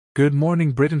Good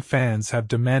Morning Britain fans have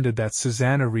demanded that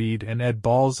Susanna Reid and Ed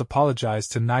Balls apologize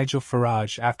to Nigel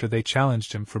Farage after they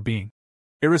challenged him for being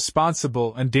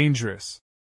irresponsible and dangerous,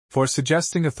 for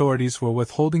suggesting authorities were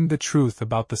withholding the truth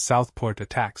about the Southport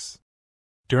attacks.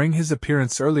 During his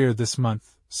appearance earlier this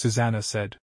month, Susanna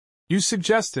said, "You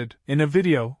suggested, in a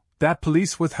video, that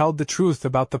police withheld the truth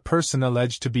about the person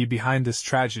alleged to be behind this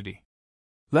tragedy.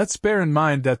 Let's bear in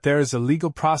mind that there is a legal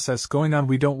process going on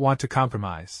we don't want to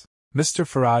compromise," Mr.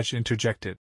 Farage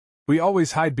interjected. "We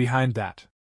always hide behind that."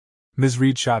 Ms.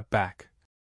 Reid shot back.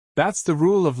 "That's the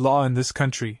rule of law in this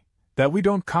country, that we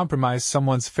don't compromise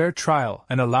someone's fair trial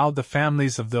and allow the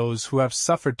families of those who have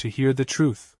suffered to hear the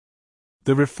truth."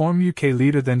 The Reform UK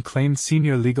leader then claimed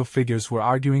senior legal figures were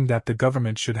arguing that the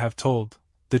government should have told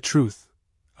the truth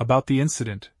about the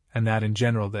incident, and that in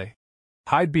general they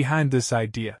hide behind this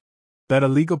idea that a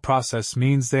legal process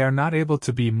means they are not able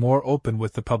to be more open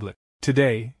with the public.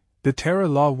 Today, the terror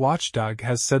law watchdog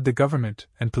has said the government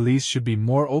and police should be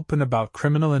more open about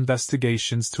criminal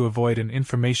investigations to avoid an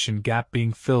information gap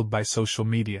being filled by social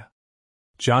media.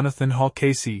 Jonathan Hall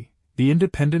Casey, the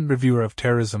independent reviewer of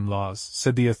terrorism laws,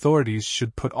 said the authorities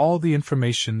should put all the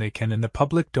information they can in the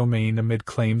public domain amid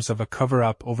claims of a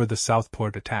cover-up over the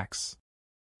Southport attacks.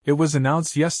 It was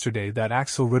announced yesterday that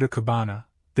Axel Rudakabana,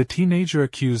 the teenager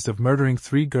accused of murdering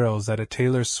 3 girls at a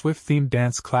Taylor Swift-themed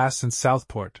dance class in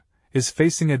Southport, is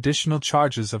facing additional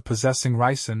charges of possessing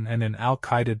ricin and an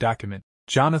al-Qaeda document,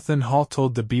 Jonathan Hall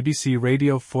told the BBC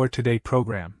Radio 4 Today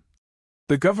program.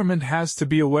 "The government has to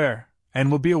be aware,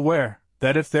 and will be aware,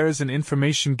 that if there is an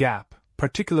information gap,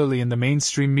 particularly in the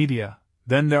mainstream media,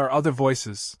 then there are other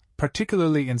voices,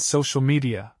 particularly in social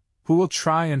media, who will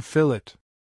try and fill it."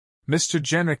 Mr.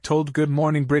 Jenrick told Good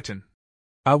Morning Britain,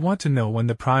 "I want to know when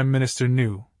the Prime Minister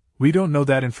knew. We don't know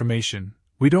that information.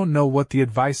 We don't know what the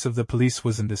advice of the police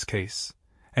was in this case,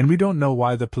 and we don't know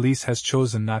why the police has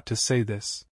chosen not to say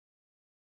this.